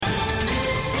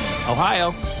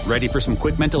Ohio, ready for some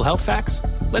quick mental health facts?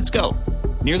 Let's go.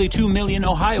 Nearly 2 million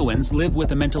Ohioans live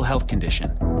with a mental health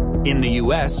condition. In the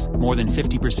U.S., more than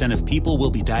 50% of people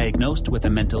will be diagnosed with a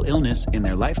mental illness in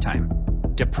their lifetime.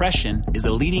 Depression is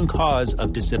a leading cause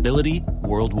of disability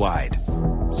worldwide.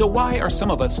 So why are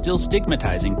some of us still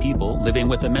stigmatizing people living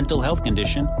with a mental health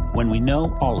condition when we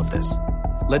know all of this?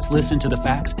 Let's listen to the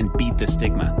facts and beat the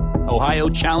stigma. Ohio,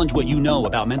 challenge what you know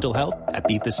about mental health at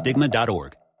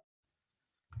beatthestigma.org.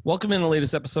 Welcome in the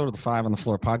latest episode of the Five on the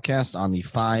Floor podcast on the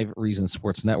 5 Reasons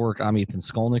Sports Network. I'm Ethan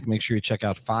Skolnick. Make sure you check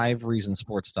out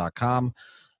 5reasonsports.com.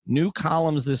 New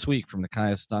columns this week from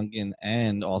Nekias Duncan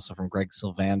and also from Greg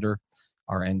Sylvander,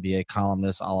 our NBA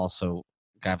columnist. I'll also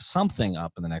have something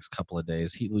up in the next couple of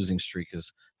days. Heat losing streak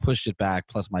has pushed it back,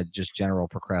 plus my just general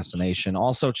procrastination.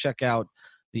 Also check out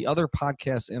the other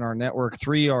podcasts in our network,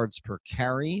 3 Yards Per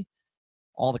Carry,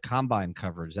 all the combine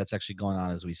coverage. That's actually going on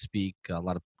as we speak. A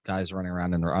lot of guys running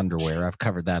around in their underwear. I've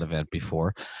covered that event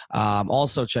before.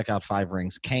 Also, check out 5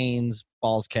 Rings Canes.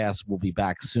 Ballscast will be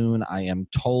back soon, I am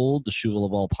told. The Shuval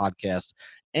of All podcast.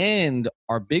 And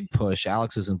our big push,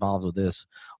 Alex is involved with this,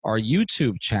 our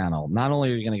YouTube channel. Not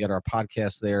only are you going to get our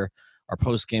podcast there, our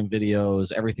post-game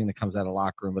videos, everything that comes out of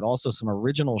locker room, but also some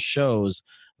original shows.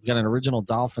 We've got an original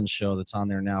Dolphins show that's on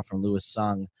there now from Louis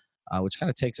Sung, which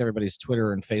kind of takes everybody's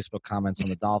Twitter and Facebook comments on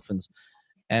the Dolphins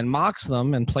and mocks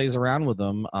them and plays around with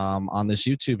them on this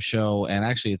YouTube show. And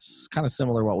actually, it's kind of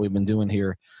similar to what we've been doing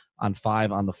here on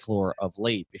 5 on the Floor of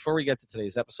late. Before we get to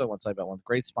today's episode, I want to tell you about one of the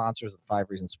great sponsors of the 5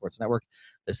 Reasons Sports Network,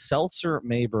 the Seltzer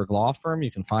Mayberg Law Firm.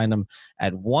 You can find them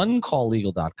at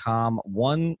onecalllegal.com,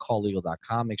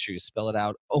 onecalllegal.com. Make sure you spell it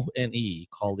out, O-N-E,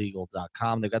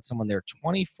 calllegal.com. They've got someone there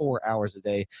 24 hours a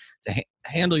day to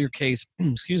handle your case,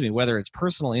 whether it's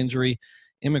personal injury,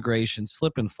 immigration,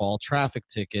 slip and fall, traffic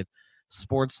ticket,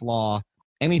 sports law,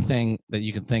 anything that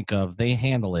you can think of, they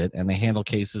handle it, and they handle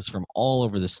cases from all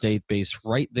over the state, based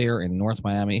right there in North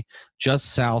Miami,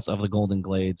 just south of the Golden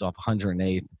Glades off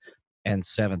 108th and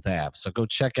 7th Ave. So go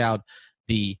check out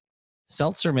the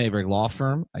Seltzer Mayberg Law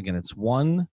Firm. Again, it's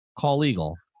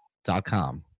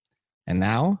onecalllegal.com. And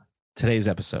now, today's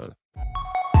episode.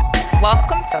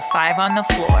 Welcome to 5 on the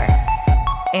Floor,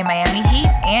 a Miami Heat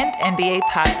and NBA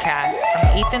podcast from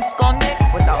Ethan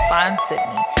Skolnick with Alphonse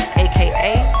Sidney,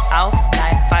 a.k.a.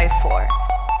 Alf954.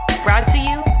 Brought to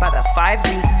you by the 5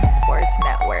 Reasons Sports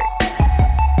Network.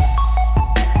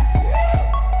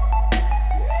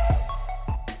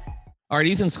 All right,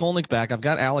 Ethan Skolnick back. I've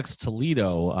got Alex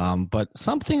Toledo, but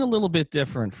something a little bit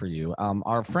different for you.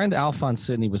 Our friend Alphonse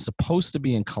Sidney was supposed to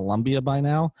be in Colombia by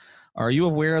now. Are you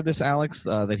aware of this, Alex,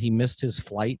 that he missed his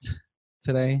flight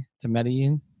today to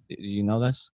Medellin? Do you know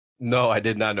this? No, I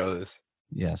did not know this.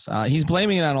 Yes. He's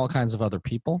blaming it on all kinds of other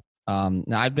people.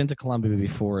 Now, I've been to Colombia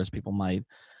before, as people might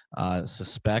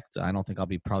suspect. I don't think I'll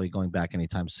be probably going back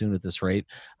anytime soon at this rate.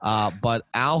 But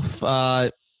Alf,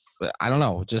 I don't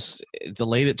know, just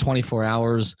delayed it 24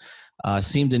 hours.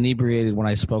 Seemed inebriated when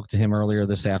I spoke to him earlier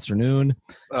this afternoon.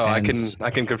 Oh, I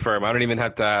can confirm. I don't even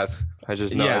have to ask. I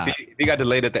just know. Yeah. If he got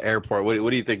delayed at the airport, what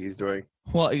do you think he's doing?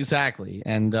 Well, exactly.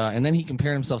 And then he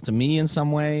compared himself to me in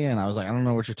some way, and I was like, I don't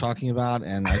know what you're talking about.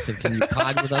 And I said, can you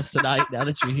pod with us tonight now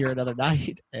that you're here another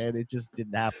night? And it just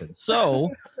didn't happen. So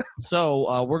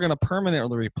we're going to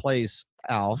permanently replace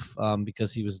Alf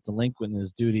because he was delinquent in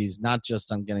his duties, not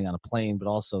just on getting on a plane, but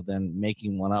also then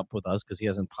making one up with us because he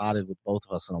hasn't podded with both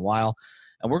of us in a while.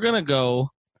 And we're going to go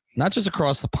not just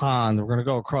across the pond, we're going to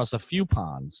go across a few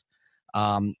ponds.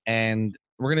 And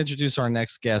we're going to introduce our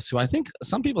next guest, who I think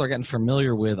some people are getting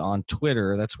familiar with on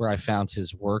Twitter. That's where I found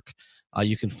his work.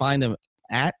 You can find him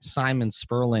at Simon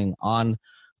Sperling on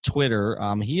Twitter.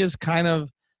 He is kind of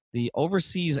the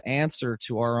overseas answer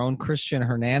to our own Christian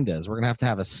Hernandez. We're going to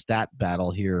have a stat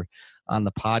battle here on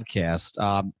the podcast.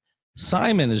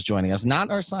 Simon is joining us,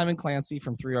 not our Simon Clancy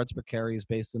from 3 Yards Per Carry, is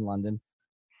based in London,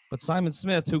 but Simon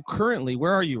Smith, who currently,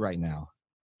 where are you right now?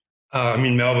 I'm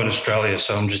in Melbourne, Australia,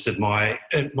 so I'm just at my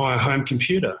home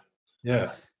computer.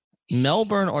 Yeah.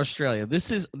 Melbourne, Australia.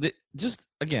 This is just,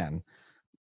 again,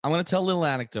 I'm going to tell a little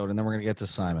anecdote, and then we're going to get to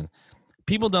Simon.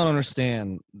 People don't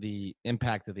understand the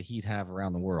impact that the Heat have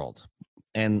around the world.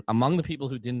 And among the people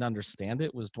who didn't understand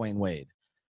it was Dwayne Wade,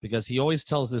 because he always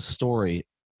tells this story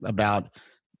about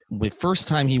the first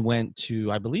time he went to,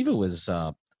 I believe it was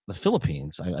the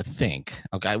Philippines, I think.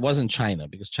 Okay, it wasn't China,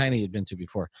 because China he had been to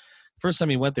before. First time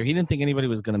he went there, he didn't think anybody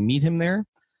was going to meet him there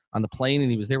on the plane, and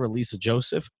he was there with Lisa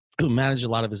Joseph, who managed a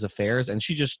lot of his affairs, and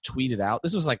she just tweeted out,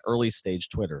 this was like early stage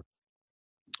Twitter,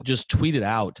 just tweeted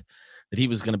out that he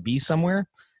was going to be somewhere,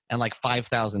 and like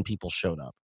 5,000 people showed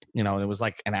up, and it was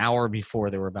like an hour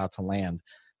before they were about to land.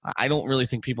 I don't really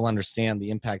think people understand the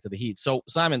impact of the Heat. So,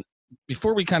 Simon,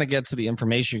 before we kind of get to the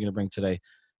information you're going to bring today,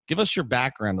 give us your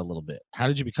background a little bit. How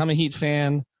did you become a Heat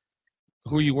fan?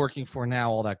 Who are you working for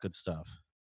now? All that good stuff.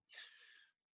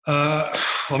 I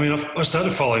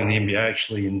started following the NBA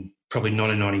actually in probably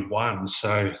 1991.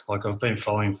 So, I've been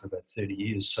following for about 30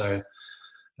 years. So,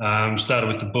 started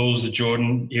with the Bulls, the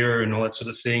Jordan era and all that sort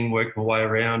of thing, worked my way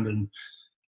around. And,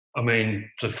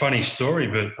 it's a funny story,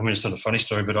 but, it's not a funny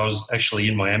story, but I was actually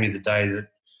in Miami the day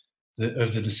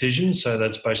of the decision. So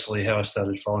that's basically how I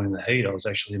started following the Heat. I was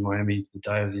actually in Miami the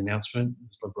day of the announcement,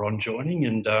 with LeBron joining.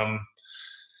 And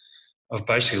I've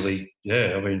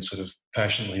been sort of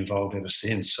passionately involved ever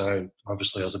since. So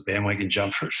obviously I was a bandwagon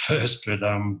jumper at first, but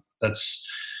that's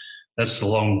the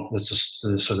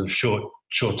sort of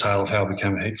short tale of how I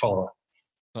became a Heat follower.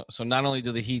 So not only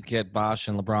did the Heat get Bosh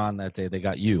and LeBron that day, they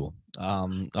got you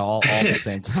all at the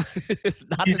same time.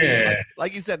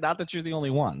 Like you said, not that you're the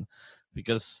only one,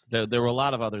 because there were a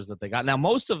lot of others that they got. Now,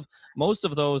 most of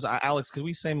those, Alex, could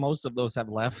we say most of those have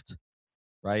left?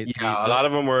 Right? Yeah, a lot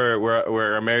of them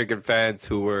were American fans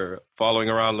who were following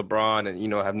around LeBron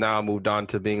and, have now moved on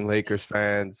to being Lakers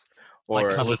fans. Or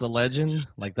like Cuffs the Legend,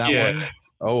 like that one.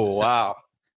 Oh, wow.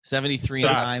 73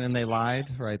 and 9 and they lied,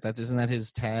 right? Isn't that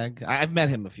his tag? I've met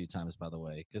him a few times, by the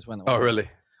way. Really?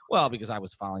 Well, because I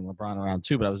was following LeBron around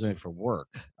too, but I was doing it for work.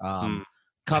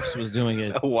 Cuffs was doing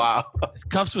it. Wow.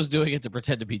 Cuffs was doing it to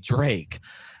pretend to be Drake,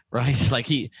 right? Like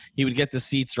he would get the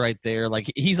seats right there. Like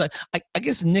he's like, I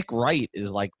guess Nick Wright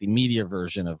is like the media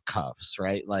version of Cuffs,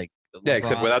 right? Like LeBron,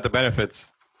 except without the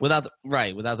benefits. Without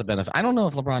the benefit. I don't know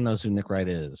if LeBron knows who Nick Wright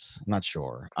is. I'm not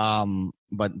sure.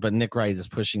 But Nick Wright is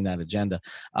pushing that agenda.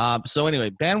 So anyway,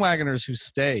 bandwagoners who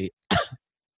stay,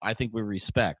 I think we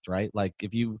respect, right? Like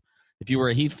if you were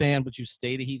a Heat fan, but you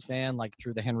stayed a Heat fan, like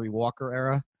through the Henry Walker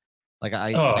era, like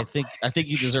I think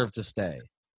you deserve to stay.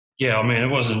 Yeah, it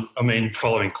wasn't.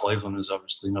 Following Cleveland is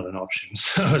obviously not an option.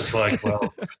 So it's like,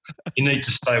 well, you need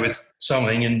to stay with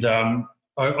something. And I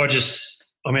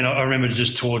remember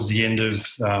just towards the end of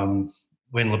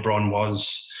when LeBron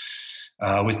was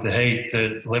with the Heat,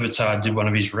 that Le Batard did one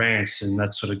of his rants, and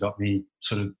that sort of got me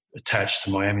sort of attached to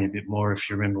Miami a bit more, if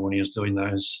you remember when he was doing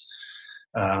those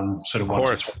sort of once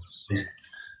or twice.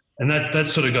 And that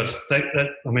sort of got that.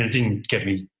 It didn't get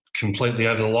me completely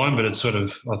over the line, but it sort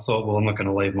of, I thought, well, I'm not going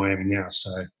to leave Miami now.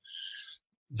 So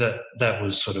that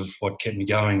was sort of what kept me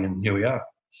going, and here we are.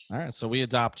 All right, so we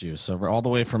adopt you. So we're all the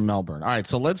way from Melbourne. All right,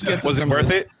 so let's get to Was it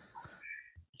worth it?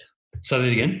 Say that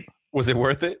again. Was it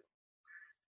worth it?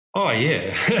 Oh,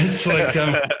 yeah. It's like,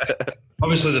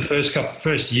 obviously the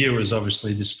first year was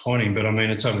obviously disappointing, but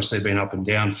it's obviously been up and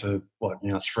down for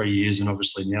 3 years, and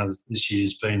obviously now this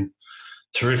year's been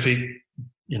terrific,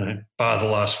 bar the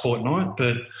last fortnight,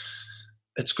 but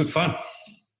it's good fun.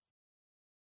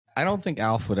 I don't think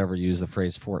Alf would ever use the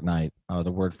phrase Fortnite,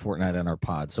 the word Fortnite in our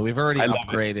pod. So we've already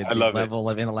upgraded the level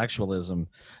of intellectualism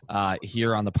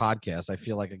here on the podcast. I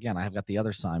feel like, again, I have got the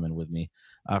other Simon with me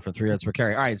for 3 yards per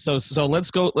carry. All right, so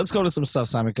let's go to some stuff,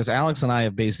 Simon, because Alex and I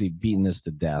have basically beaten this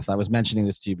to death. I was mentioning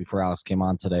this to you before Alex came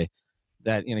on today,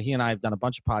 that he and I have done a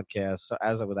bunch of podcasts. So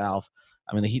as with Alf,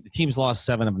 the team's lost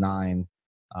 7 of 9.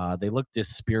 They look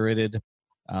dispirited.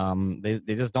 They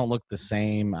just don't look the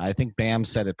same. I think Bam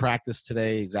said at practice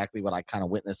today exactly what I kind of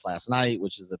witnessed last night,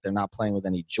 which is that they're not playing with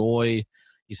any joy.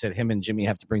 He said him and Jimmy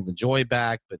have to bring the joy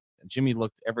back, but Jimmy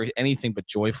looked anything but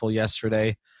joyful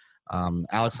yesterday.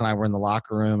 Alex and I were in the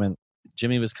locker room, and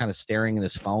Jimmy was kind of staring at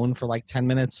his phone for like 10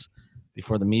 minutes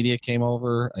before the media came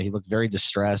over. He looked very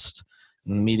distressed.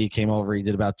 And the media came over. He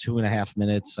did about 2.5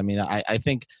 minutes. I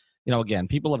think, again,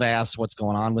 people have asked what's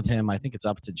going on with him. I think it's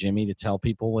up to Jimmy to tell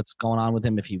people what's going on with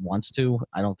him if he wants to.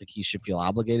 I don't think he should feel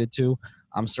obligated to.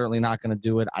 I'm certainly not going to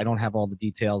do it. I don't have all the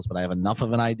details, but I have enough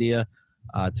of an idea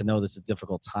to know this is a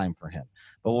difficult time for him.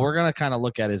 But what we're going to kind of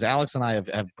look at is Alex and I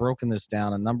have broken this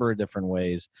down a number of different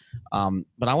ways.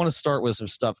 But I want to start with some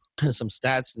stuff, some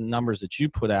stats and numbers that you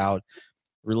put out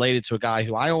related to a guy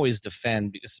who I always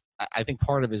defend, because I think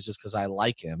part of it is just because I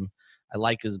like him. I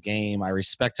like his game. I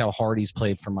respect how hard he's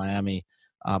played for Miami.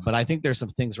 But I think there's some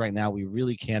things right now we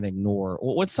really can't ignore.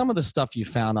 What's some of the stuff you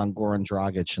found on Goran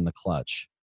Dragic in the clutch?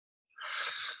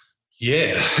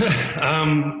 Yeah.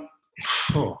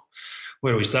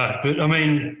 Where do we start? But,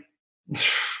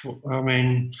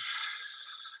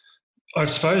 I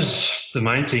suppose the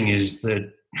main thing is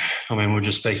that, we were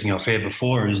just speaking off air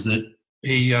before, is that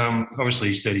he obviously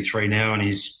he's 33 now, and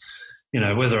he's,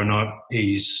 whether or not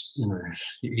he's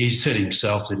said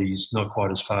himself that he's not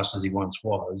quite as fast as he once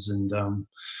was, and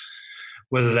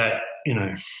whether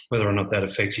or not that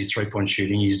affects his 3-point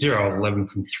shooting. He's 0 of 11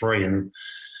 from 3, and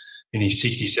in his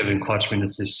 67 clutch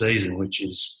minutes this season, which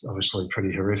is obviously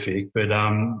pretty horrific. But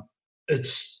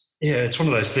it's one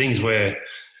of those things where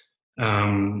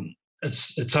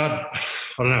it's hard.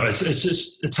 I don't know.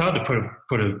 It's hard to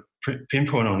put a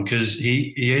pinpoint on, because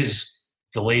he is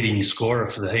the leading scorer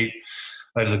for the Heat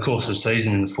over the course of the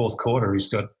season. In the fourth quarter, he's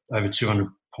got over 200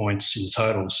 points in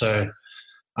total. So,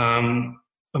 I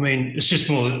mean, it's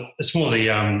more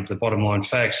the bottom line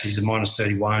facts. He's a minus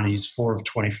 31. He's 4 of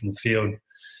 20 from the field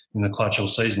in the clutch all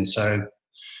season. So,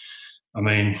 I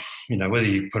mean, whether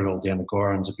you put it all down to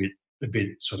Goran's a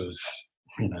bit sort of,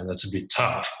 that's a bit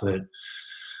tough. But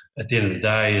at the end of the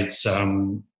day, it's, I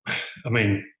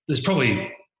mean, there's probably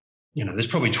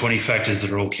 20 factors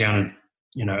that are all counted,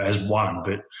 as one.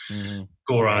 But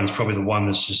Goran's probably the one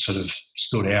that's just sort of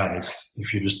stood out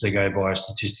if you just to go by a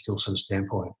statistical sort of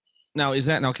standpoint. Now, is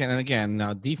that okay? And again,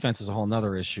 now defense is a whole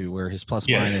nother issue where his plus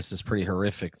minus is pretty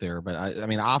horrific there. But I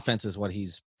mean, offense is what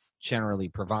he's generally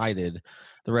provided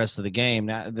the rest of the game.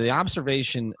 Now, the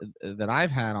observation that I've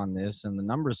had on this, and the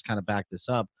numbers kind of back this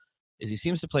up, is he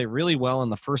seems to play really well in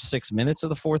the first 6 minutes of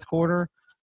the fourth quarter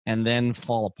and then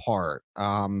fall apart.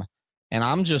 And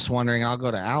I'm just wondering, I'll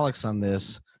go to Alex on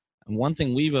this. And one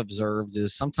thing we've observed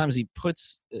is sometimes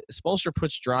Spoelstra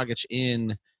puts Dragic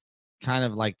in kind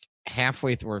of like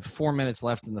halfway through, or 4 minutes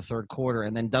left in the third quarter,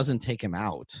 and then doesn't take him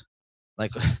out,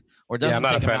 or doesn't. I'm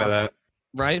not take a fan him out of that.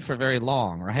 Right, for very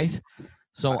long, right?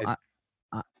 So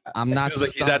I'm not.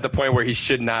 Like he's at the point where he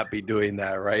should not be doing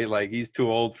that, right? Like he's too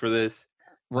old for this,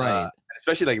 right?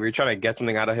 Especially like if you're trying to get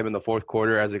something out of him in the fourth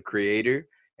quarter as a creator,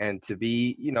 and to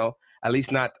be, at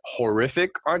least not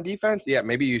horrific on defense. Yeah,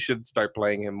 maybe you should start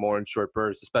playing him more in short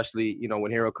bursts, especially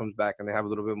when Hero comes back and they have a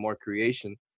little bit more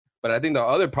creation. But I think the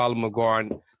other problem with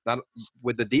Goran, not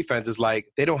with the defense, is like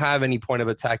they don't have any point of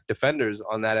attack defenders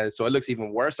on that end. So it looks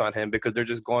even worse on him because they're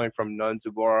just going from none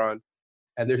to Goran,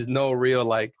 and there's no real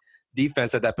like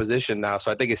defense at that position now.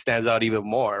 So I think it stands out even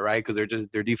more, right? Because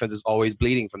their defense is always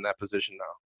bleeding from that position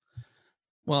now.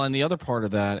 Well, and the other part of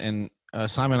that, and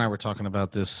Simon and I were talking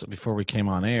about this before we came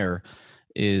on air,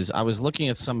 is I was looking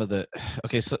at some of the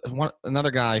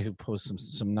another guy who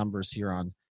posts some numbers here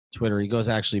on Twitter. He goes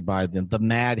actually by the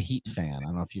Mad Heat Fan. I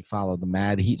don't know if you follow the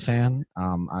Mad Heat Fan.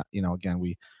 Again,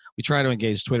 we try to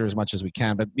engage Twitter as much as we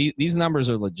can, but these numbers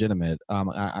are legitimate.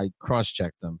 I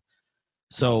cross-checked them.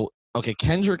 So, okay,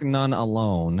 Kendrick Nunn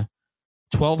alone,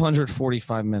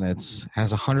 1,245 minutes,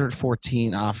 has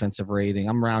 114 offensive rating.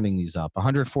 I'm rounding these up.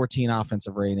 114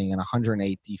 offensive rating and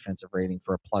 108 defensive rating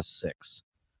for a +6.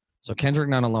 So Kendrick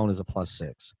Nunn alone is a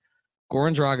 +6.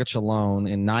 Goran Dragic alone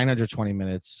in 920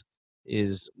 minutes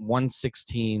is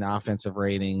 116 offensive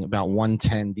rating, about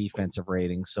 110 defensive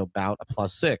rating, so about a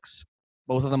 +6.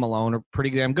 Both of them alone are pretty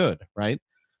damn good, right?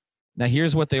 Now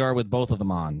here's what they are with both of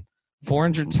them on.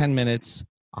 410 minutes,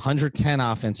 110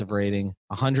 offensive rating,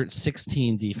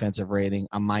 116 defensive rating,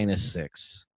 a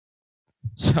 -6.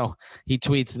 So he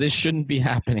tweets, "This shouldn't be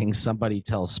happening. Somebody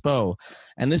tell Spo."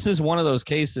 And this is one of those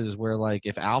cases where, like,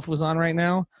 if Alf was on right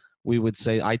now, we would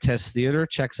say, "I test theater,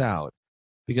 checks out."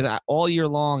 Because all year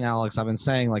long, Alex, I've been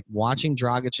saying, like, watching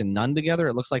Dragic and Nunn together,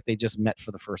 it looks like they just met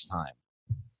for the first time.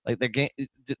 Like, do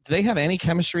they have any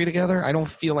chemistry together? I don't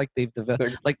feel like they've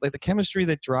developed like the chemistry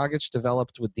that Dragic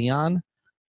developed with Dion.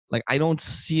 Like, I don't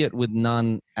see it with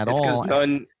Nunn at all. It's because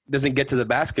Nunn doesn't get to the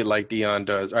basket like Dion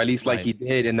does, or at least like he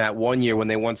did in that one year when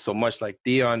they won so much. Like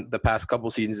Dion, the past couple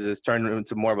seasons, has turned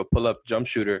into more of a pull-up jump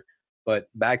shooter. But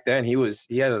back then, he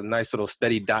had a nice little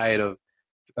steady diet of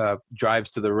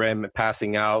drives to the rim,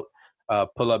 passing out,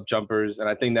 pull-up jumpers, and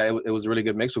I think that it was a really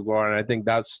good mix with Goran. And I think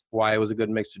that's why it was a good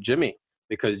mix with Jimmy,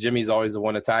 because Jimmy's always the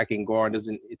one attacking. Goran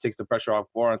doesn't. It takes the pressure off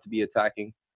Goran to be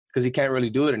attacking because he can't really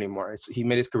do it anymore. He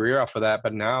made his career off of that,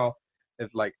 but now, if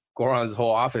like Goran's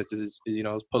whole offense is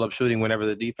pull-up shooting whenever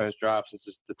the defense drops, it's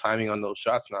just the timing on those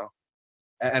shots now.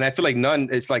 And I feel like Nunn,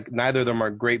 it's like neither of them are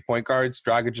great point guards.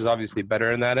 Dragic is obviously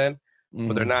better in that end.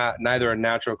 But they're not. Neither are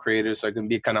natural creators, so it can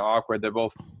be kind of awkward. They're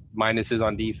both minuses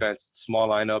on defense, small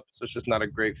lineup, so it's just not a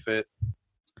great fit.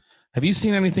 Have you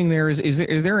seen anything there? Is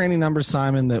there any numbers,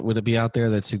 Simon, that would be out there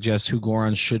that suggests who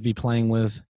Goran should be playing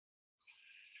with?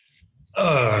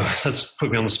 That's put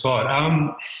me on the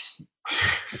spot.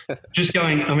 Just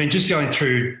going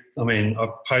through. I mean, I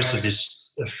posted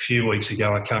this a few weeks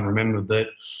ago. I can't remember, but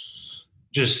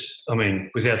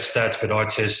without stats, but eye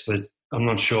test, but. I'm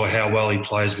not sure how well he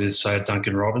plays with, say,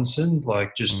 Duncan Robinson.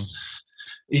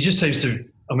 He just seems to.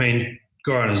 I mean,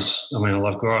 Goran is. I mean, I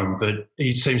love Goran, but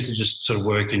he seems to just sort of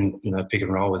work in, pick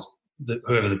and roll with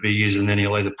whoever the big is, and then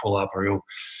he'll either pull up or he'll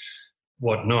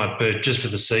whatnot. But just for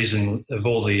the season, of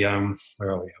all the where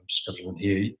are we? I'm just got one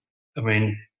here. I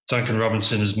mean, Duncan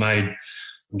Robinson has made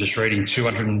I'm just reading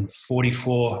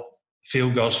 244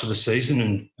 field goals for the season,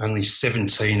 and only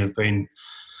 17 have been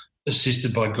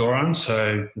assisted by Goran.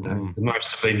 So the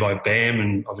most have been by Bam,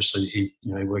 and obviously he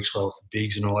works well with the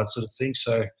bigs and all that sort of thing.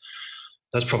 So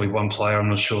that's probably one player. I'm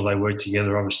not sure they work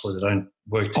together. Obviously, they don't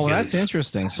work together. Oh, that's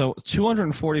interesting. So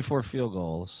 244 field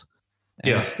goals.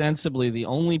 And ostensibly the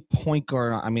only point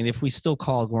guard, I mean, if we still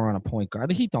call Goran a point guard,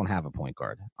 the Heat don't have a point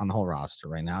guard on the whole roster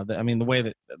right now. I mean, the way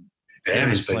that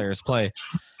various players play,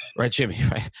 right, Jimmy,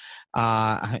 right?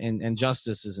 And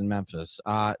Justice is in Memphis.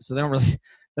 So they don't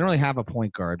really have a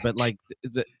point guard. But, like,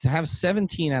 to have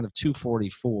 17 out of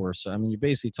 244, so, I mean, you're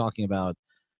basically talking about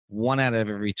 1 out of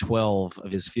every 12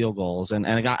 of his field goals. And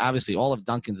obviously all of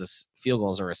Duncan's field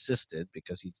goals are assisted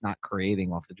because he's not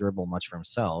creating off the dribble much for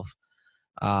himself.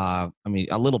 I mean,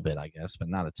 a little bit, I guess, but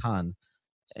not a ton.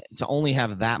 To only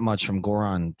have that much from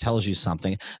Goran tells you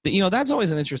something. That's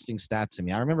always an interesting stat to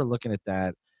me. I remember looking at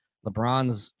that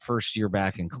LeBron's first year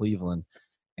back in Cleveland,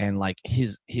 and like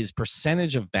his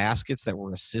percentage of baskets that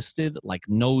were assisted like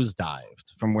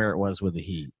nosedived from where it was with the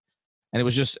Heat. And it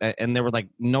was just, and there were like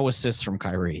no assists from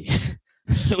Kyrie.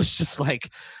 It was just like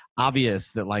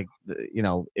obvious that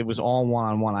it was all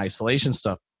one-on-one isolation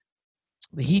stuff.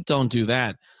 The Heat don't do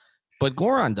that. But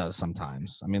Goran does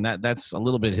sometimes. I mean, that's a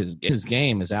little bit his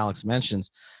game, as Alex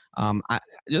mentions.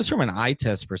 Just from an eye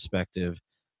test perspective,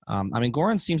 I mean,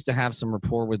 Goran seems to have some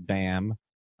rapport with Bam,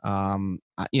 and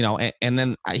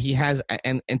then he has,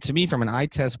 and to me, from an eye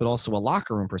test, but also a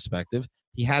locker room perspective,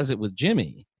 he has it with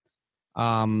Jimmy,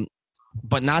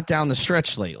 but not down the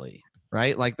stretch lately,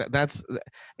 right? Like that's,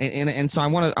 and so I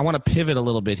want to pivot a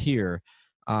little bit here.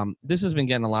 This has been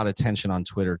getting a lot of attention on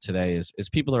Twitter today as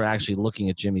people are actually looking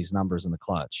at Jimmy's numbers in the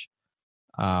clutch.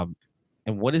 And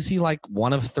what is he, like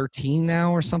 1 of 13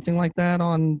 now or something like that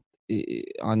on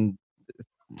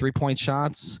 3-point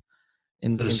shots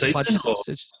in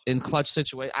clutch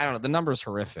situation? I don't know. The number is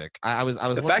horrific. I was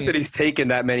the fact that he's taken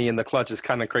that many in the clutch is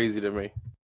kind of crazy to me.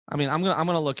 I mean, I'm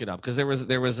gonna look it up because there was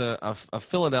a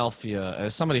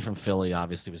Philadelphia, somebody from Philly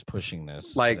obviously was pushing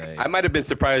this. Like today. I might have been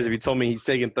surprised if you told me he's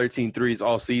taking 13 threes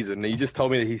all season, and you just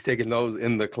told me that he's taking those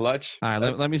in the clutch. All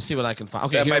right, let me see what I can find.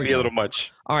 Okay, that might be a little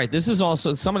much. All right, this is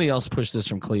also somebody else pushed this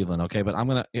from Cleveland. Okay, but I'm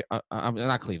not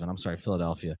Cleveland. I'm sorry,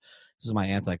 Philadelphia. This is my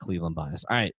anti-Cleveland bias.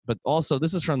 All right, but also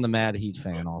this is from the Mad Heat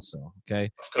fan. Also,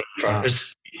 okay.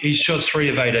 He's shot 3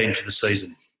 of 18 for the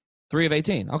season. 3 of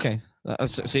 18. Okay,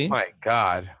 see. My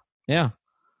God. Yeah.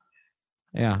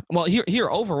 Well, here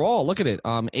overall, look at it.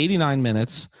 89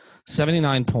 minutes,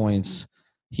 79 points.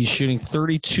 He's shooting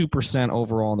 32%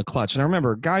 overall in the clutch. And I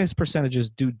remember, guys' percentages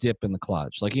do dip in the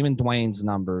clutch. Like even Dwayne's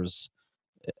numbers.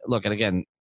 Look, and again,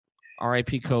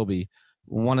 R.I.P. Kobe.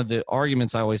 One of the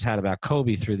arguments I always had about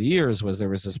Kobe through the years was there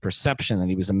was this perception that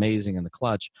he was amazing in the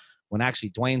clutch, when actually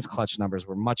Dwayne's clutch numbers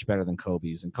were much better than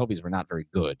Kobe's, and Kobe's were not very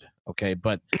good. Okay,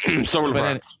 but so were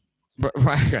LeBron's.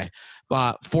 Right.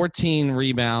 14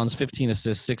 rebounds, 15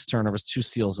 assists, 6 turnovers, 2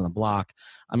 steals and a block.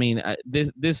 I mean,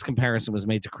 this comparison was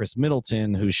made to Chris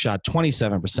Middleton, who shot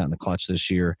 27% in the clutch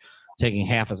this year, taking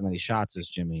half as many shots as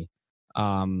Jimmy.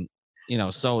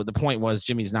 So the point was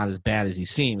Jimmy's not as bad as he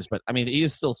seems, but I mean, he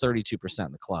is still 32%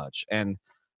 in the clutch. And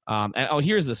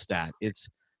here's the stat. It's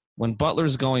when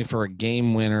Butler's going for a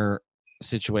game winner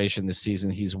situation this season,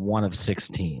 he's 1 of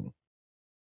 16.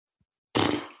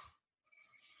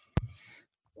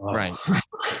 Wow. Right,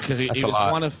 because he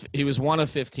was one of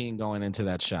 15 going into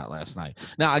that shot last night.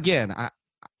 Now, again,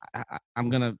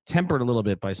 I'm going to temper it a little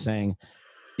bit by saying,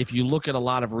 if you look at a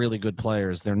lot of really good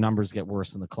players, their numbers get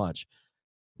worse in the clutch.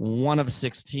 1 of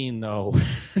 16, though,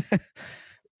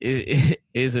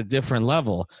 is a different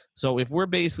level. So if we're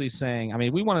basically saying, I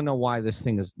mean, we want to know why this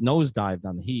thing is nosedived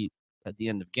on the Heat at the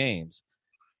end of games.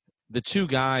 The two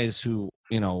guys who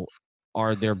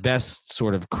are their best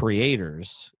sort of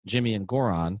creators, Jimmy and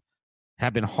Goran,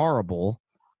 have been horrible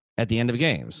at the end of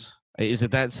games. Is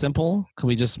it that simple? Can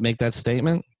we just make that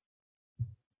statement?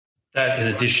 That, in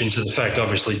addition to the fact,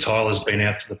 obviously, Tyler's been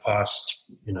out for the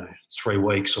past, 3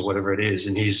 weeks or whatever it is,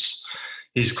 and his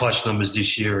clutch numbers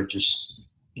this year are just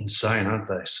insane, aren't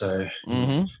they? So,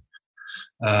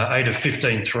 8 of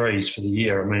 15 threes for the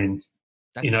year. I mean,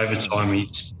 in overtime,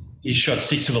 he shot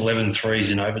 6 of 11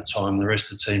 threes in overtime. The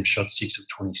rest of the team shot 6 of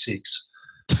 26.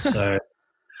 So,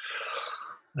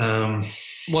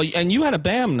 well, and you had a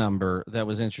Bam number that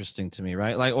was interesting to me,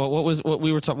 right? Like, what was the one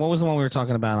we were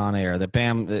talking about on air? That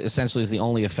Bam essentially is the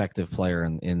only effective player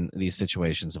in these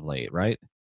situations of late, right?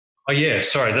 Oh yeah,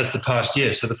 sorry, that's the past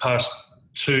year. So the past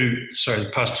 2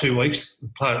 weeks.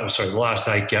 The last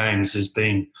 8 games, there's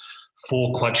been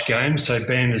 4 clutch games. So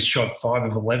Bam has shot 5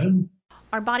 of 11.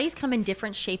 Our bodies come in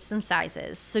different shapes and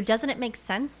sizes, so doesn't it make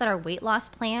sense that our weight loss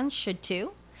plans should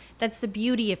too? That's the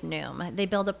beauty of Noom. They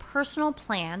build a personal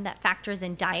plan that factors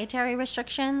in dietary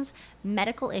restrictions,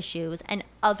 medical issues, and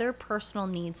other personal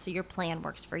needs so your plan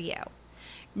works for you.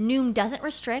 Noom doesn't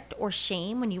restrict or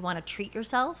shame when you want to treat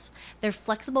yourself. Their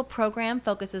flexible program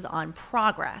focuses on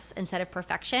progress instead of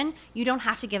perfection. You don't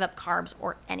have to give up carbs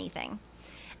or anything.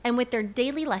 And with their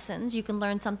daily lessons, you can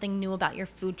learn something new about your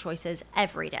food choices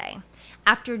every day.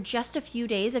 After just a few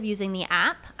days of using the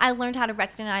app, I learned how to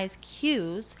recognize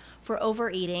cues for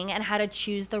overeating and how to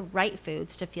choose the right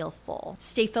foods to feel full.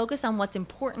 Stay focused on what's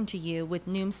important to you with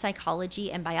Noom's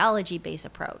psychology and biology-based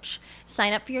approach.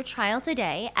 Sign up for your trial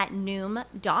today at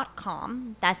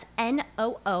Noom.com. That's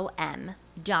Noom.com.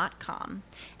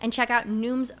 And check out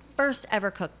Noom's first ever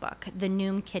cookbook, The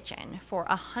Noom Kitchen, for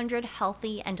 100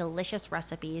 healthy and delicious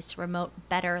recipes to promote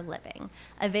better living.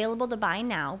 Available to buy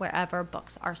now wherever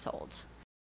books are sold.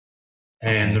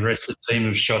 And the rest of the team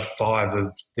have shot 5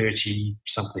 of 30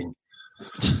 something.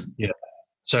 Yeah.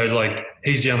 So like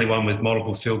he's the only one with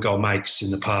multiple field goal makes in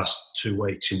the past 2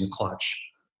 weeks in the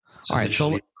clutch. All right,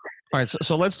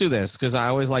 so let's do this because I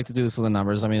always like to do this with the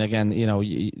numbers. I mean, again,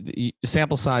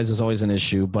 sample size is always an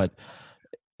issue, but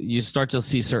you start to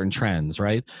see certain trends,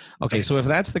 right? Okay, so if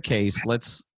that's the case,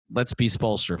 let's be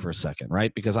Spoelstra for a second,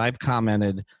 right? Because I've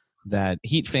commented that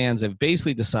Heat fans have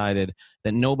basically decided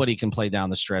that nobody can play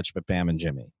down the stretch but Bam and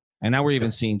Jimmy. And now we're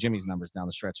even seeing Jimmy's numbers down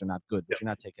the stretch are not good, but you're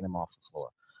not taking him off the floor,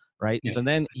 right? Yeah. So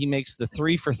then he makes the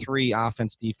 3-for-3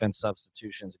 offense-defense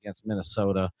substitutions against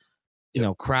Minnesota.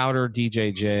 Crowder,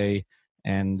 DJJ,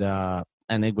 and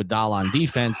Iguodala on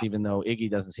defense, even though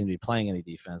Iggy doesn't seem to be playing any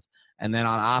defense. And then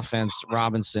on offense,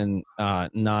 Robinson,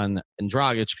 Nunn, and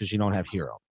Dragic because you don't have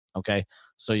Hero. Okay,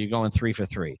 so you're going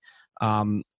 3-for-3.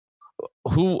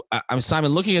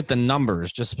 Simon, looking at the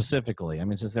numbers just specifically, I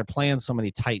mean, since they're playing so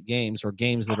many tight games or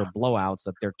games that are blowouts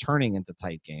that they're turning into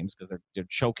tight games because they're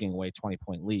choking away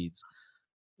 20-point leads,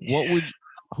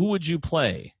 who would you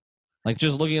play? Like,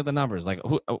 just looking at the numbers, like,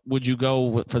 who would you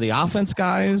go for the offense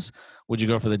guys? Would you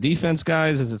go for the defense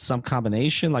guys? Is it some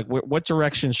combination? Like, what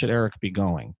direction should Eric be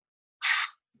going?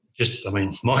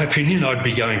 My opinion, I'd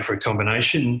be going for a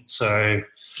combination. So,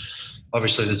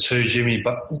 obviously, the two, Jimmy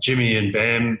and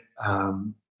Bam.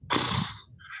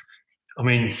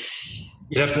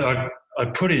 You'd have to.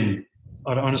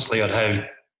 I'd have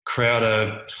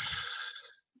Crowder,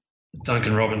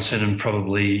 Duncan Robinson, and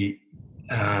probably.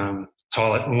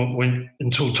 Tyler,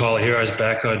 until Tyler Hero's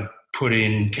back, I'd put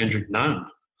in Kendrick Nunn.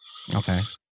 Okay.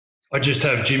 I just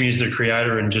have Jimmy as the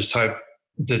creator and just hope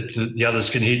that the others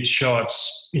can hit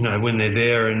shots, when they're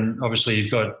there. And obviously,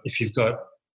 if you've got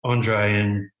Andre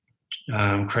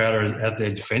and Crowder out there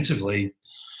defensively,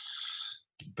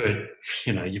 but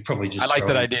you probably just. I like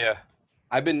that idea.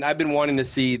 I've been wanting to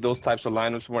see those types of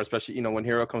lineups more, especially when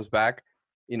Hero comes back.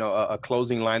 A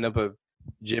closing lineup of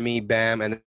Jimmy, Bam,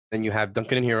 and then you have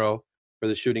Duncan and Hero for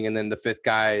the shooting, and then the fifth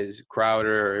guy is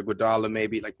Crowder or Iguodala,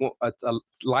 maybe. Like a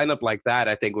lineup like that,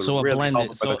 I think would really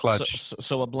help for the clutch.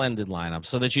 So a blended lineup,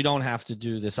 so that you don't have to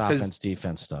do this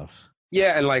offense-defense stuff.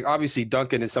 Yeah, and obviously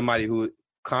Duncan is somebody who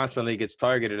constantly gets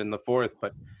targeted in the fourth,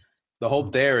 but the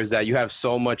hope there is that you have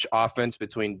so much offense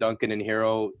between Duncan and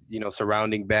Hero,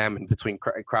 surrounding Bam, and between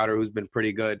Crowder, who's been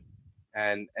pretty good,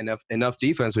 and enough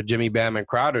defense with Jimmy, Bam, and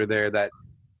Crowder there that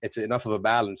it's enough of a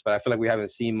balance. But I feel like we haven't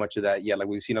seen much of that yet. Like,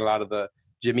 we've seen a lot of the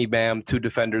Jimmy, Bam, 2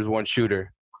 defenders, 1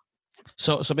 shooter.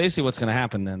 So basically what's going to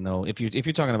happen then, though, if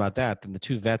you're talking about that, then the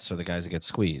 2 vets are the guys that get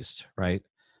squeezed, right?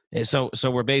 So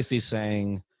we're basically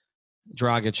saying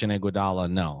Dragic and Iguodala,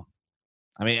 no.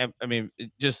 I mean,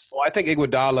 just. Well, I think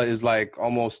Iguodala is like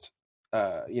almost,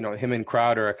 him and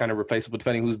Crowder are kind of replaceable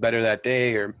depending who's better that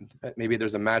day, or maybe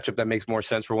there's a matchup that makes more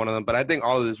sense for one of them. But I think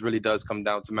all of this really does come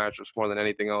down to matchups more than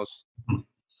anything else.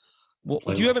 Well,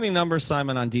 do you have any numbers,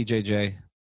 Simon, on DJJ?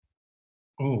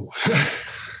 Oh,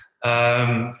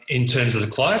 in terms of the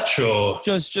clutch, or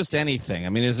just anything? I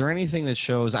mean, is there anything that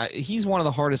shows he's one of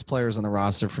the hardest players on the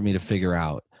roster for me to figure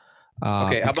out?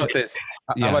 Okay, how about this?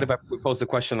 How about if I pose a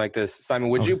question like this, Simon?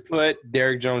 Would you put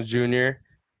Derrick Jones Jr.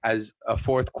 as a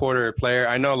fourth quarter player?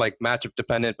 I know, matchup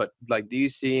dependent, but do you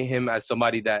see him as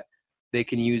somebody that they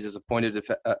can use as a point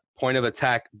of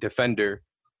attack defender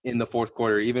in the fourth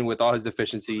quarter, even with all his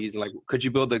deficiencies? And could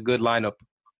you build a good lineup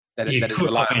that is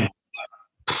reliable?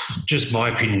 Just my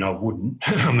opinion, I wouldn't.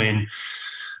 I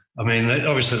mean,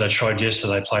 obviously they tried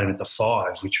yesterday. They played him at the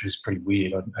 5, which was pretty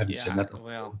weird. I hadn't seen that before.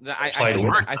 Well,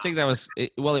 I think that was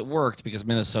it worked because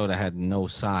Minnesota had no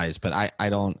size, but I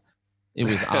don't. It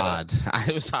was odd.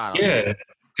 It was odd. Yeah,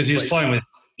 because he was playing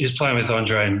with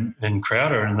Andre and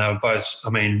Crowder, and they were both. I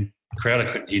mean,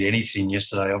 Crowder couldn't hit anything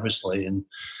yesterday, obviously, and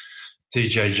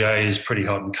DJJ is pretty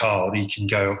hot and cold. He can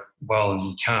go well and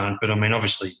he can't. But,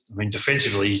 obviously,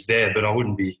 defensively he's there, but I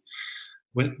wouldn't be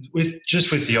 – with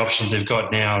the options they've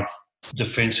got now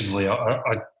defensively,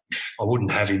 I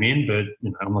wouldn't have him in, but,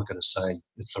 I'm not going to say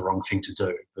it's the wrong thing to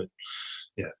do. But,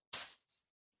 yeah.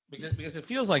 Because it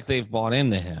feels like they've bought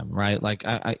into him, right? Like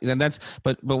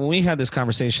but when we had this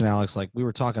conversation, Alex, like we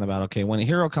were talking about, okay, when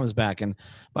Hero comes back, and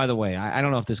by the way, I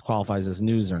don't know if this qualifies as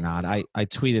news or not. I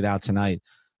tweeted out tonight.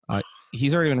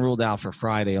 He's already been ruled out for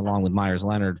Friday along with Myers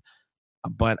Leonard,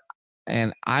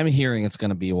 and I'm hearing it's going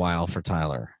to be a while for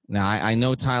Tyler. Now I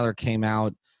know Tyler came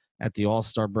out at the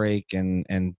All-Star break and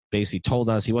basically told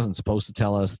us he wasn't supposed to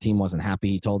tell us. The team wasn't happy.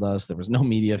 He told us there was no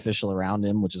media official around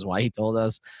him, which is why he told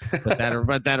us. But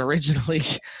that originally,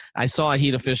 I saw a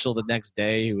Heat official the next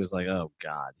day who was like, "Oh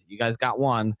God, you guys got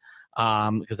one,"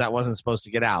 because that wasn't supposed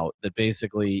to get out. That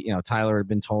basically, Tyler had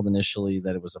been told initially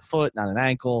that it was a foot, not an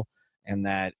ankle, and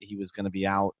that he was going to be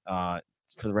out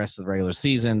for the rest of the regular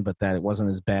season, but that it wasn't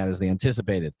as bad as they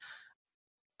anticipated.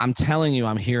 I'm telling you,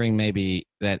 I'm hearing maybe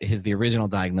that the original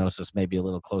diagnosis may be a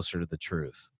little closer to the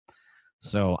truth.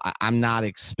 So I'm not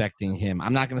expecting him.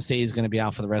 I'm not going to say he's going to be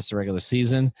out for the rest of the regular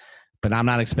season, but I'm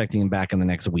not expecting him back in the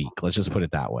next week. Let's just put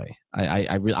it that way.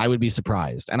 I would be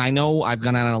surprised. And I know I've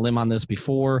gone out on a limb on this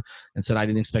before and said I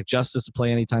didn't expect Justice to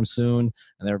play anytime soon,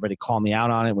 and everybody called me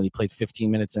out on it when he played 15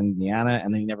 minutes in Indiana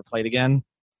and then he never played again.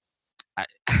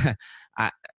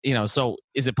 So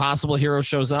is it possible Hero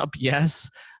shows up? Yes.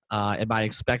 Am I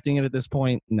expecting it at this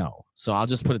point? No. So I'll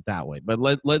just put it that way. But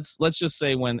let's just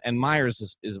say and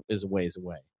Myers is a ways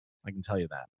away. I can tell you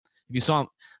that. If you saw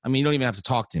him, you don't even have to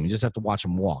talk to him. You just have to watch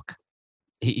him walk.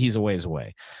 He's a ways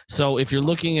away. So if you're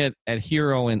looking at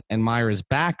Hero and Myers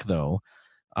back, though,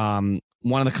 one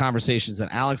of the conversations that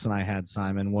Alex and I had,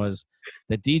 Simon, was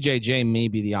that DJJ may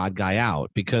be the odd guy out,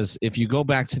 because if you go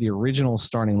back to the original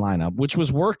starting lineup, which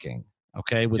was working,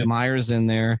 okay, with Myers in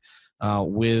there,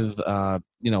 with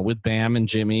Bam and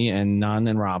Jimmy and Nunn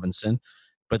and Robinson,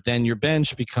 but then your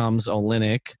bench becomes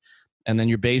Olynyk, and then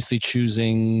you're basically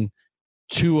choosing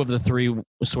two of the three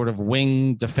sort of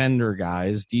wing defender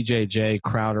guys, DJJ,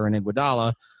 Crowder, and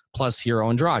Iguodala, plus Hero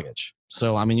and Dragic.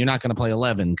 So, you're not going to play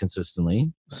 11 consistently.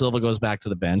 Right. Silva goes back to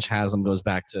the bench. Haslam goes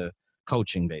back to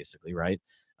coaching, basically, right?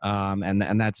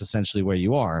 And that's essentially where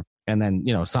you are. And then,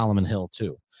 Solomon Hill,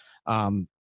 too.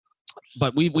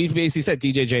 But we've basically said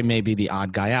DJJ may be the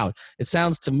odd guy out. It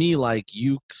sounds to me like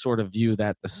you sort of view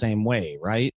that the same way,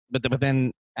 right? But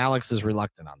then Alex is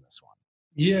reluctant on this one.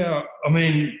 Yeah,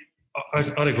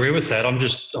 I'd agree with that.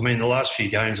 The last few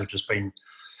games have just been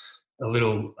a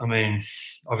little,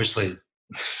 obviously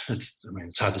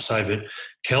it's hard to say, but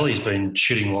Kelly's been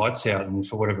shooting lights out, and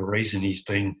for whatever reason he's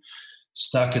been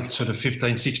stuck at sort of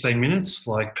 15, 16 minutes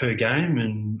like per game,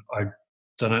 and I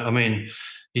don't know.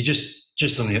 He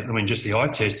just on the eye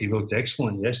test, he looked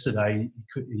excellent yesterday.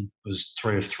 He was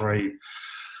 3 of 3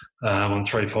 on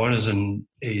 3-pointers, and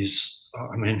he's, I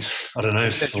don't know.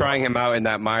 They're trying him out in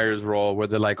that Myers role where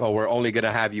they're like, oh, we're only going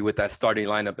to have you with that starting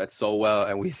lineup that's so well,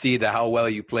 and we see how well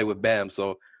you play with Bam,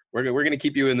 so we're going to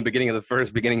keep you in the beginning of the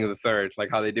first, beginning of the third, like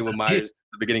how they did with Myers at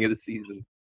the beginning of the season.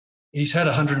 He's had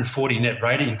 140 net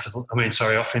rating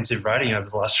offensive rating over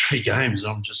the last 3 games.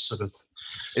 I'm just sort of.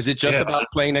 Is it just about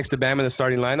playing next to Bam in the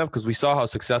starting lineup? Because we saw how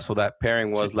successful that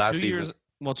pairing was last season.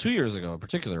 2 years ago in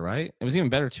particular, right? It was even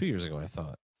better 2 years ago, I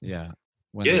thought. Yeah.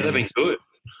 They've been good.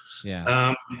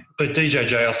 Yeah. But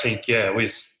DJJ, I think,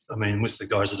 with the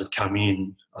guys that have come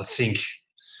in, I think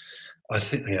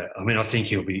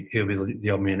he'll be the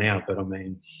odd man out. But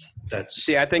that's.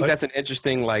 See, I think that's an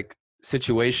interesting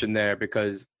situation there,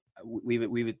 because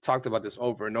we've talked about this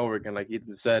over and over again, like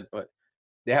Ethan said, but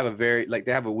they have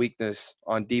a weakness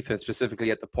on defense, specifically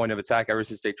at the point of attack, ever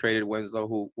since they traded Winslow,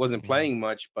 who wasn't playing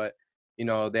much, but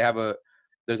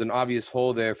there's an obvious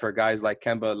hole there for guys like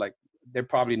Kemba. Like, they're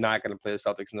probably not going to play the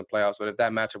Celtics in the playoffs, but if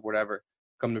that matchup, whatever,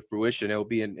 come to fruition, it'll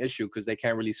be an issue, because they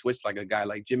can't really switch like a guy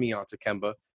like Jimmy onto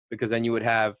Kemba, because then you would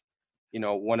have,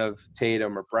 one of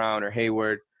Tatum or Brown or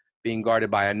Hayward being guarded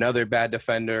by another bad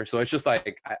defender. So it's just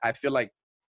like, I feel like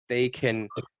they can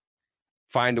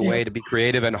find a way to be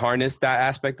creative and harness that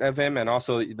aspect of him, and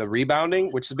also the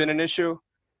rebounding, which has been an issue.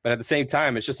 But at the same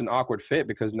time, it's just an awkward fit,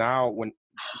 because now when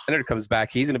Leonard comes back,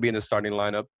 he's going to be in the starting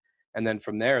lineup. And then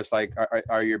from there, it's like,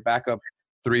 are your backup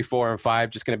 3, 4, and 5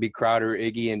 just going to be Crowder,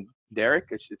 Iggy, and Derek?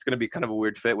 It's going to be kind of a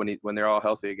weird fit when they're all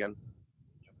healthy again.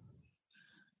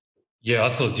 Yeah, I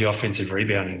thought the offensive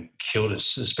rebounding killed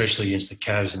us, especially against the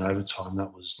Cavs in overtime.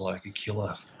 That was like a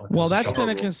killer. That's been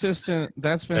a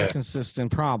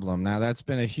consistent problem. Now, that's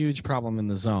been a huge problem in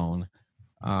the zone.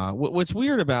 What's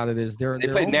weird about it is they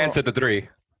played Nance at the 3.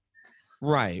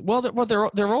 Right. Well,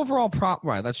 their overall problem.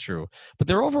 Right, that's true. But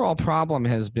their overall problem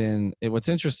has been. What's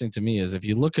interesting to me is if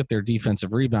you look at their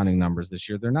defensive rebounding numbers this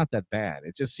year, they're not that bad.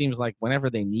 It just seems like whenever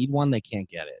they need one, they can't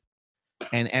get it,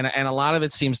 and a lot of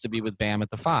it seems to be with Bam at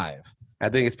the 5. I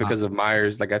think it's because of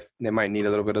Myers. Like they might need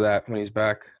a little bit of that when he's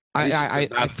back.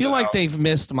 I feel like they've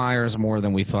missed Myers more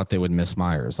than we thought they would miss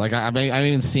Myers. Like I'm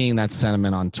even seeing that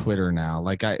sentiment on Twitter now.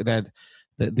 Like that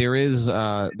there is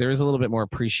a little bit more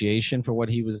appreciation for what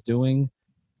he was doing.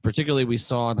 Particularly, we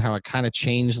saw how it kind of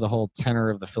changed the whole tenor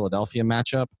of the Philadelphia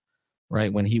matchup,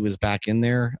 right, when he was back in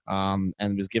there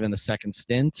and was given the second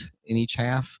stint in each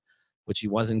half, which he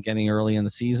wasn't getting early in the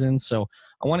season. So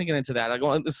I want to get into that.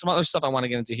 There's some other stuff I want to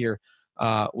get into here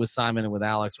with Simon and with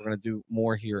Alex. We're going to do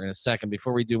more here in a second.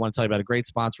 Before we do, I want to tell you about a great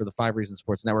sponsor of the 5 Reasons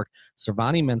Sports Network,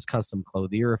 Cervani Men's Custom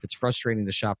Clothier. If it's frustrating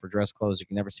to shop for dress clothes, you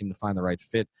can never seem to find the right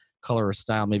fit, color, or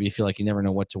style. Maybe you feel like you never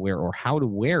know what to wear or how to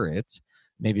wear it.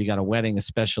 Maybe you got a wedding, a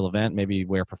special event. Maybe you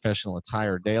wear professional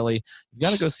attire daily. You've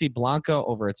got to go see Blanca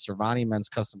over at Cervani Men's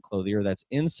Custom Clothier. That's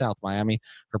in South Miami.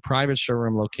 Her private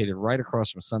showroom located right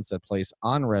across from Sunset Place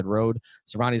on Red Road.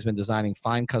 Cervani's been designing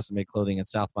fine custom-made clothing in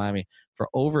South Miami for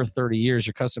over 30 years.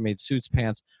 Your custom-made suits,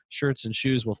 pants, shirts, and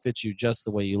shoes will fit you just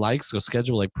the way you like. So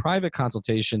schedule a private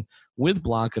consultation with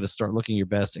Blanca to start looking your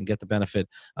best and get the benefit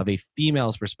of a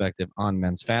female's perspective on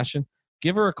men's fashion.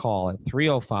 Give her a call at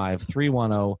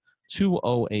 305-310-2085,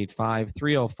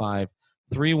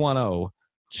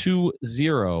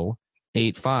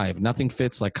 305-310-2085. Nothing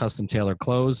fits like custom tailored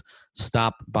clothes.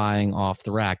 Stop buying off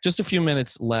the rack. Just a few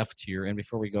minutes left here, and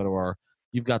before we go to our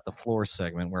You've Got the Floor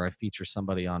segment where I feature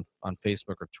somebody on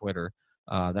Facebook or Twitter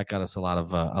that got us a lot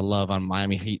of love on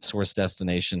Miami Heat Source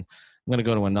Destination. I'm going to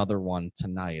go to another one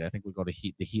tonight. I think we'll go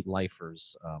to the Heat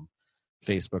Lifers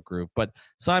Facebook group. But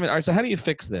Simon, all right, so how do you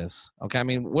fix this? Okay, I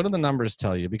mean, what do the numbers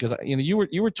tell you? Because you were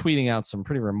tweeting out some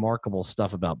pretty remarkable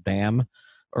stuff about Bam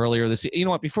earlier this year. You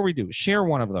know what? Before we do, share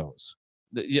one of those.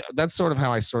 That's sort of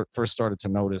how I first started to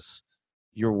notice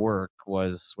your work,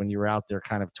 was when you were out there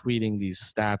kind of tweeting these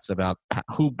stats about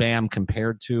who Bam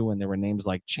compared to, and there were names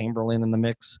like Chamberlain in the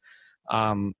mix.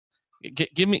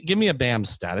 Give me a Bam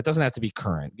stat. It doesn't have to be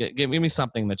current. Give me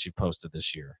something that you posted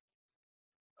this year.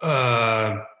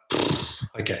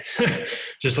 Okay.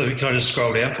 Just let me kind of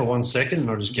scroll down for 1 second and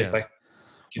I'll just get back.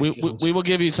 We will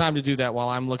give you time to do that while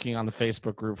I'm looking on the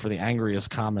Facebook group for the angriest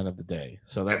comment of the day.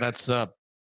 So that's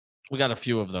we got a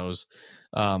few of those.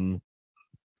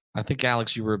 I think,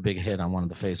 Alex, you were a big hit on one of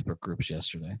the Facebook groups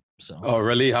yesterday. So. Oh,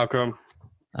 really? How come?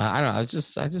 I don't know. You're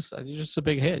just a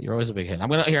big hit. You're always a big hit. I'm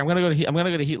gonna go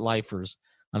to Heat Lifers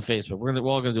on Facebook. We're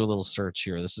all gonna do a little search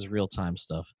here. This is real time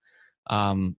stuff.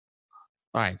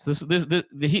 All right, so the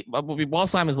Heat. While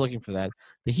Simon's looking for that,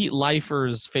 the Heat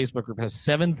Lifers Facebook group has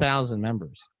 7,000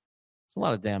 members. It's a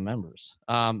lot of damn members.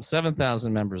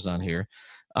 7,000 members on here.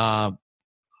 I'm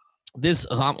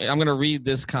going to read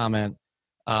this comment,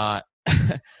 and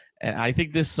I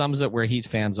think this sums up where Heat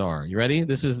fans are. You ready?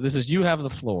 This is You Have the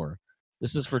Floor.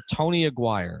 This is for Tony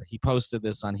Aguirre. He posted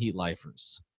this on Heat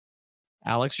Lifers.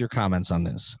 Alex, your comments on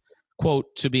this. Quote,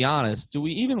 "To be honest, do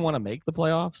we even want to make the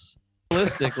playoffs?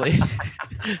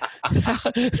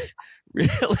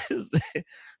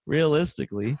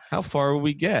 Realistically, how far will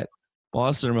we get?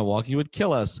 Boston or Milwaukee would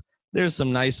kill us. There's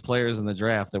some nice players in the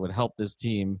draft that would help this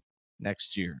team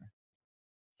next year."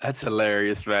 That's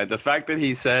hilarious, man. The fact that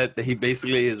he said that he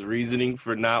basically his reasoning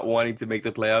for not wanting to make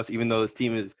the playoffs, even though his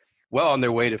team is well on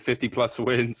their way to 50-plus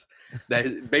wins,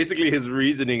 that basically his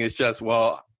reasoning is just,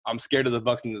 well, I'm scared of the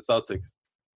Bucks and the Celtics.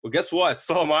 Well, guess what?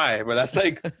 So am I. But that's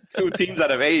like 2 teams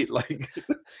out of 8. Like,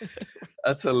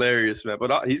 that's hilarious, man.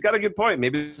 But he's got a good point.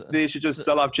 Maybe they should just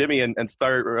sell off Jimmy and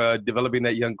start developing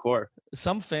that young core.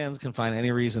 Some fans can find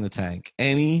any reason to tank.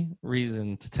 Any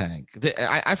reason to tank.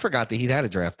 I forgot that he'd had a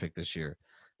draft pick this year.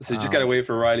 So you just got to wait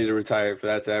for Riley to retire for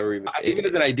that to ever even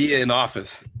as an idea in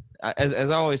office. As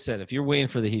I always said, if you're waiting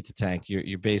for the Heat to tank,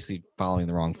 you're basically following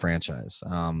the wrong franchise.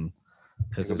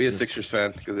 Because you'll be a Sixers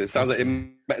fan, because it sounds like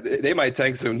they might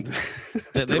tank soon.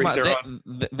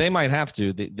 They might have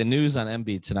to. The news on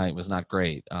Embiid tonight was not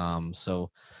great.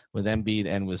 So with Embiid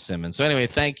and with Simmons. So anyway,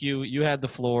 thank you. You had the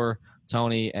floor,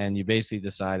 Tony, and you basically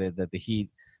decided that the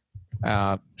Heat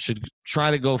should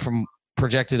try to go from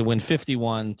projected to win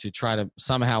 51 to try to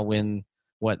somehow win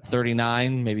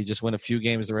 39, maybe just win a few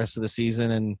games the rest of the season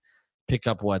and pick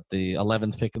up the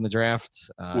 11th pick in the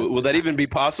draft. Will that even be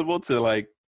possible to like?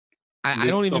 I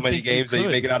don't even so many think games that you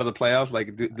make it out of the playoffs.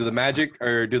 Like, do the Magic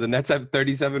or do the Nets have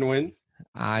 37 wins?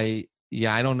 I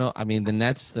don't know. I mean, the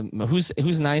Nets.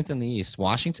 Who's ninth in the East?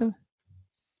 Washington.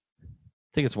 I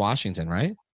think it's Washington,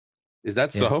 right? Is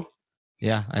that so?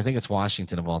 Yeah, I think it's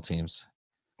Washington of all teams.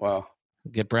 Wow.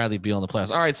 Get Bradley Beal in the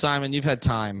playoffs. All right, Simon, you've had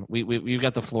time. You've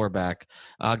got the floor back.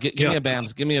 Give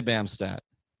me a BAM stat.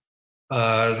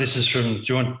 This is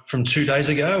from 2 days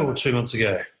ago or 2 months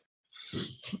ago?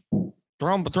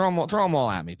 Throw them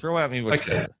all at me. Throw at me what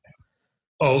you got.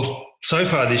 Oh, so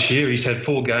far this year, he's had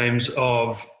 4 games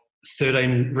of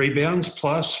 13 rebounds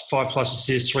plus, 5+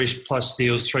 assists, 3+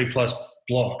 steals, 3+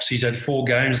 blocks. He's had 4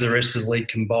 games. The rest of the league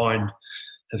combined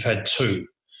have had 2.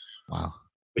 Wow.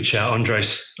 Which are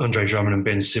Andre Drummond and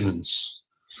Ben Simmons.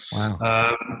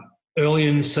 Wow. Early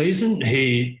in the season,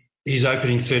 his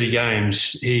opening 30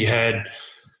 games, he had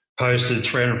posted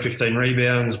 315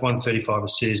 rebounds, 135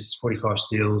 assists, 45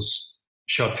 steals,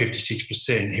 shot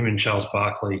 56%. Him and Charles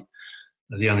Barkley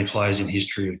are the only players in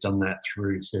history who've done that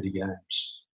through 30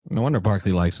 games. No wonder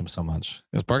Barkley likes him so much.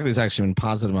 Because Barkley's actually been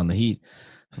positive on the Heat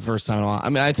for the first time in a while. I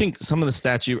mean, I think some of the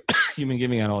stats you've been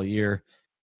giving out all year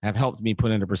have helped me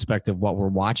put into perspective what we're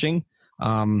watching.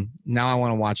 Now I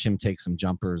want to watch him take some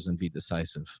jumpers and be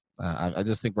decisive. I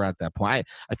just think we're at that point.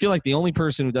 I feel like the only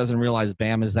person who doesn't realize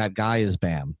Bam is that guy is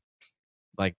Bam.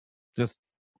 Like, just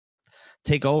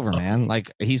take over, man.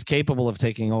 Like, he's capable of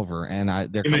taking over. And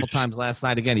there are a couple times last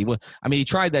night, again, he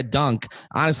tried that dunk.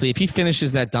 Honestly, if he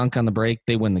finishes that dunk on the break,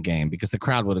 they win the game because the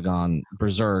crowd would have gone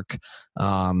berserk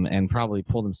and probably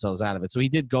pulled themselves out of it. So he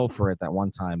did go for it that one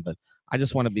time, but I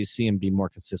just want to see him be more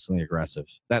consistently aggressive.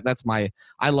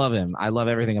 I love him. I love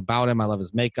everything about him. I love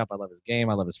his makeup. I love his game.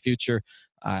 I love his future.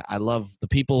 I love the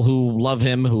people who love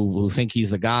him, who think he's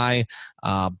the guy.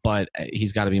 But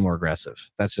he's got to be more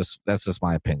aggressive. That's just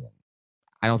my opinion.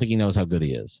 I don't think he knows how good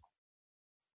he is.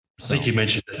 So. I think you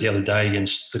mentioned it the other day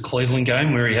against the Cleveland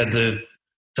game where he had the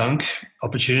dunk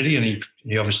opportunity and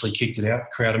he obviously kicked it out.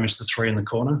 Crowder missed the 3 in the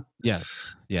corner. Yes.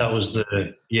 That was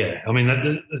I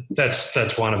mean,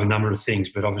 that's one of a number of things,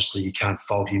 but obviously you can't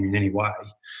fault him in any way.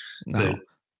 No.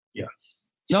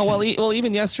 No, well,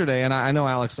 even yesterday, and I know,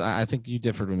 Alex, I think you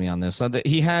differed with me on this.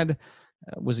 He had,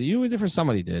 was it you or different?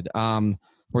 Somebody did,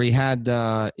 where he had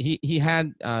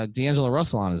D'Angelo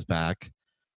Russell on his back,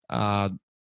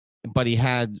 but he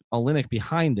had Olynyk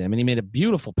behind him, and he made a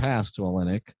beautiful pass to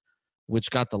Olynyk, which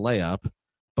got the layup.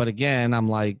 But again, I'm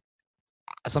like,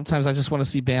 sometimes I just want to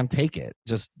see Bam take it.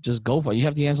 Just go for it. You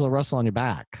have D'Angelo Russell on your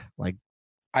back. Like,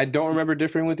 I don't remember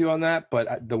differing with you on that,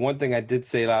 but the one thing I did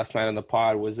say last night on the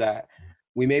pod was that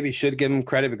we maybe should give him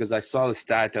credit because I saw the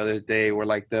stat the other day where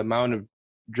like the amount of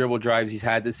dribble drives he's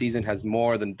had this season has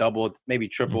more than doubled, maybe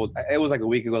tripled. It was like a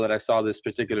week ago that I saw this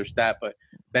particular stat, but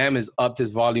Bam has upped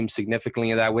his volume significantly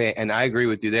in that way. And I agree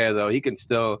with you there, though. He can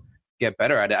still get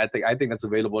better at it. I think that's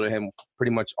available to him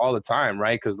pretty much all the time,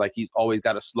 right? Because like he's always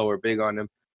got a slower big on him.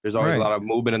 There's always a lot of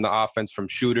movement in the offense from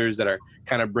shooters that are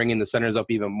kind of bringing the centers up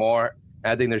even more.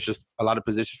 And I think there's just a lot of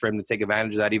positions for him to take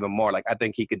advantage of that even more. Like I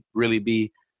think he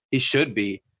should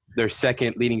be their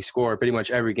second leading scorer pretty much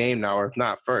every game now, or if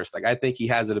not first. Like I think he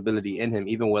has that ability in him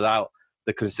even without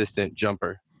the consistent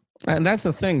jumper. And that's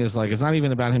the thing is like it's not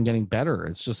even about him getting better.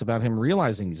 It's just about him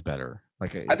realizing he's better.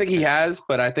 Like I think he has,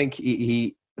 but I think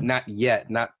he not yet.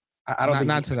 I don't think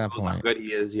not to that point. How good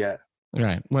he is yet.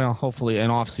 Right. Well, hopefully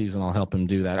in off season I'll help him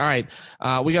do that. All right.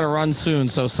 We got to run soon.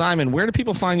 So Simon, where do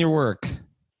people find your work?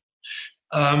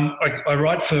 I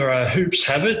write for Hoops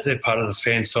Habit. They're part of the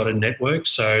Fansided network.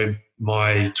 So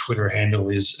my Twitter handle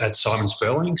is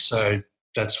 @SimonSperling. So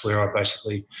that's where I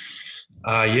basically,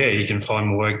 you can find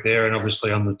my work there. And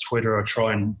obviously on the Twitter, I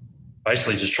try and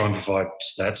provide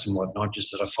stats and whatnot,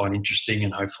 just that I find interesting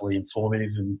and hopefully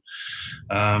informative and,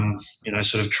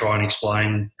 sort of try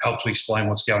and help to explain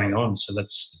what's going on. So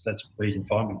that's where you can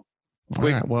find me.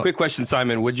 Quick question,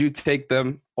 Simon. Would you take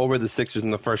them over the Sixers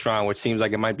in the first round, which seems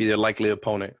like it might be their likely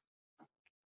opponent?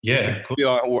 Yeah.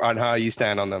 On how you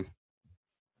stand on them.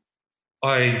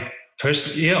 I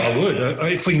personally, I would.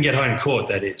 If we can get home court,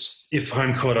 that is. If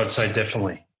home court, I'd say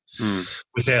definitely.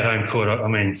 Without home court, I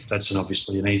mean, that's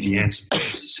obviously an easy answer.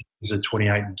 It's a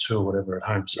 28-2 or whatever at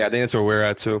home. So. Yeah, I think that's where we're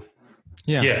at too.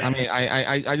 Yeah. I mean,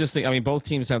 I just think, both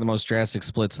teams have the most drastic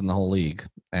splits in the whole league.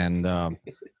 And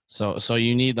so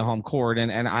you need the home court.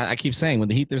 And I keep saying with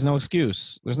the Heat, there's no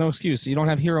excuse. There's no excuse. You don't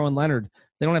have Hero and Leonard.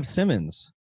 They don't have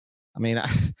Simmons. I mean,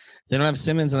 they don't have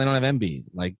Simmons and they don't have Embiid.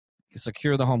 Like,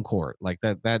 secure the home court. Like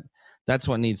that's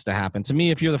what needs to happen. To me,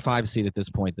 if you're the 5 seed at this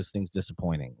point, this thing's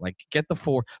disappointing. Like, get the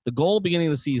 4. The goal beginning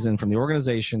of the season from the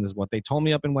organization is what they told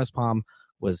me up in West Palm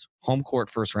was home court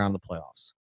first round of the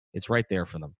playoffs. It's right there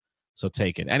for them. So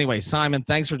take it. Anyway, Simon,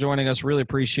 thanks for joining us. Really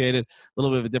appreciate it. A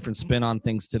little bit of a different spin on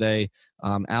things today.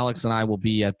 Alex and I will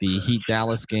be at the Heat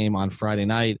Dallas game on Friday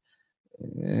night.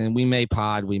 we may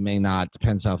pod, we may not.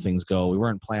 Depends how things go. We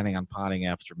weren't planning on podding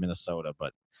after Minnesota,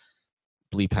 but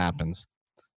bleep happens.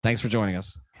 Thanks for joining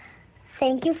us.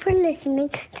 Thank you for listening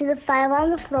to the Five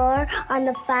on the Floor on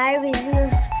the 5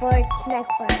 Reasons Sports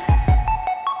Network.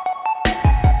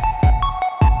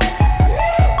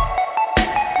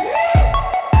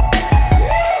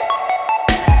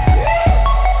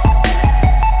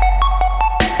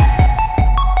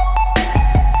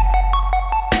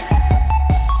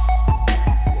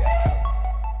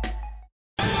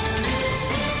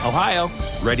 Ohio,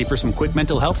 ready for some quick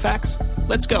mental health facts?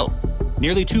 Let's go.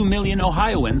 Nearly 2 million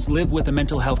Ohioans live with a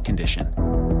mental health condition.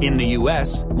 In the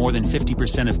U.S., more than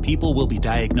 50% of people will be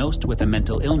diagnosed with a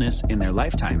mental illness in their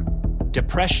lifetime.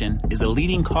 Depression is a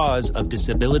leading cause of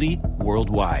disability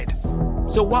worldwide.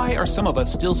 So why are some of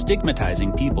us still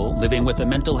stigmatizing people living with a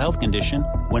mental health condition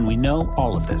when we know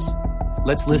all of this?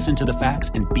 Let's listen to the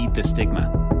facts and beat the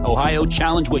stigma. Ohio,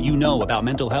 challenge what you know about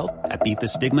mental health at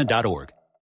beatthestigma.org.